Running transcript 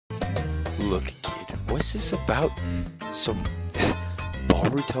look, kid, what's this about? Some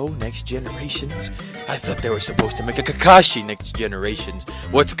Naruto Next Generations? I thought they were supposed to make a Kakashi Next Generations.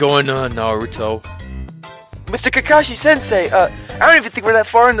 What's going on, Naruto? Mr. Kakashi Sensei, I don't even think we're that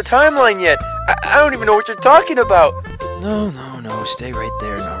far in the timeline yet. I don't even know what you're talking about. No, stay right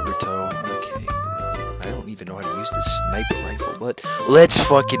there, Naruto. Okay, I don't even know how to use this sniper rifle, but let's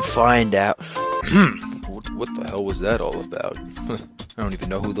fucking find out. What the hell was that all about? I don't even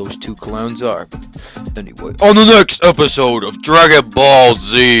know who those two clowns are, but anyway. On the next episode of Dragon Ball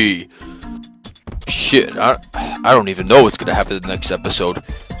Z! Shit, I don't even know what's gonna happen in the next episode.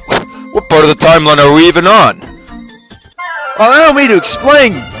 What part of the timeline are we even on? Well, I don't mean to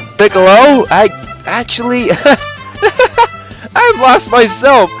explain, Piccolo. I actually... I'm lost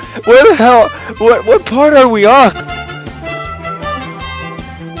myself. Where the hell... What part are we on?